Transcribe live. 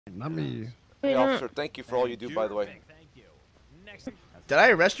Not me. Hey, officer, thank you for all you do, by the way. Did I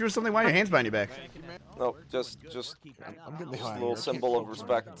arrest you or something? Why are your hands behind your back? No, just a little symbol of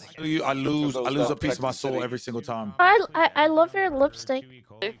respect. I lose a piece of my soul every single time. I love your lipstick.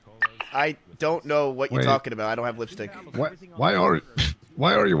 I don't know what you're talking about. I don't have lipstick. Why are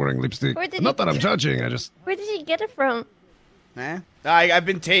you wearing lipstick? Not that I'm judging. I just. Where did you get it from? Huh? I've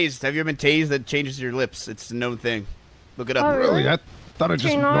been tased. Have you ever been tased? That changes your lips. It's a known thing. Look it up. Oh, really? I thought it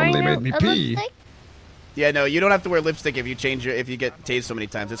just normally made me pee. Lipstick? Yeah, no, you don't have to wear lipstick if you if you get tased so many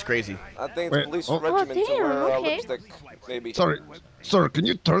times. It's crazy. I think it's police regiment to wear lipstick, maybe. Sorry, sir, can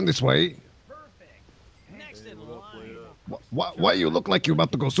you turn this way? Why you look like you're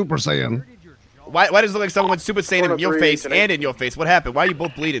about to go Super Saiyan? Why does it look like someone went Super Saiyan in your face and in your face? What happened? Why are you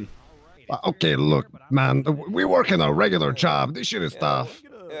both bleeding? Okay, look, man, we work in a regular job. This shit is tough.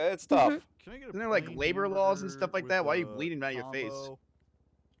 Yeah, it's tough. Isn't there like labor laws and stuff like that? Why are you bleeding out of your face?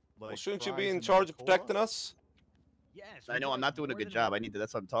 Well, shouldn't you be in charge of protecting us? I know I'm not doing a good job. I need to.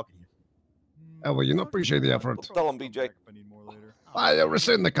 That's why I'm talking to you. Oh, well, appreciate the effort. Tell him, BJ. I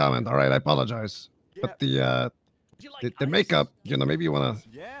rescind the comment. All right, I apologize. But the makeup, maybe you wanna.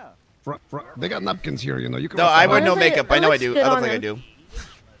 They got napkins here, you can. No, I wear no makeup. I know I do. I look like I do.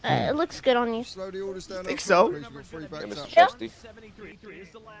 It looks good on you. Think so?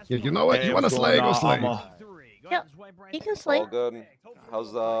 Yeah, you know what? You wanna slay? Go slay. Yep, you can slay. All good.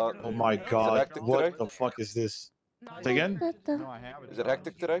 How's Oh my god, what the fuck is this? Say again? Is it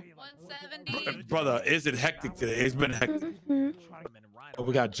hectic today? Brother, is it hectic today? It's been hectic. Oh,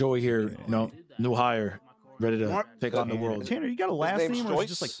 we got Joey here, new hire, ready to take on the world. Tanner, you got a last name or is it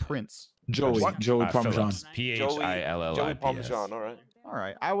just like Prince? Joey Parmesan. P-H-I-L-L-I-P-S. Joey Parmesan, all right. All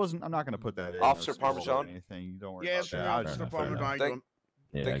right, I'm not gonna put that in. Officer Parmesan. Anything. Don't worry Yes, about that.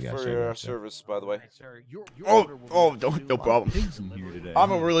 Thank you for your service, by the way. Oh, no problem.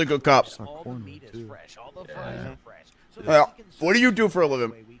 I'm a really good cop. Yeah. What do you do for a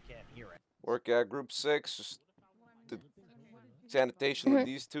living? Work at Group 6, just the sanitation with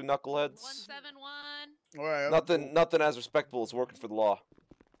these two knuckleheads. 171. Nothing as respectable as working for the law.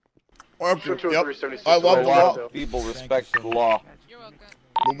 Yep. I love the law. People respect the law. You're welcome.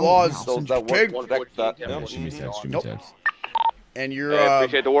 The laws. Those that work protect that. Nope. And you're.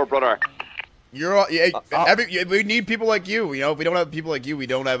 Appreciate the war, brother. You're. We need people like you. If we don't have people like you, we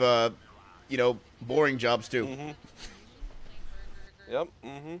don't have boring jobs too. Yep.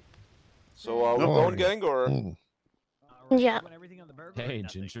 So we're going, gang, or? Yeah. Hey,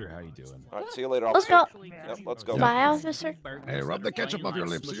 Ginger, how you doing? All right, see you later, Let's officer. go. Yep, let's go. Bye, officer. Hey, rub the ketchup off your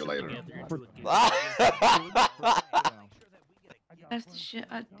lips. See you later. That's the shit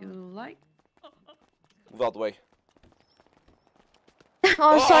I do like. Move out the way.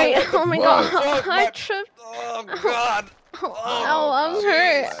 Oh, sorry. Oh my god. I tripped. Oh god. Oh, I'm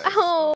hurt. Oh,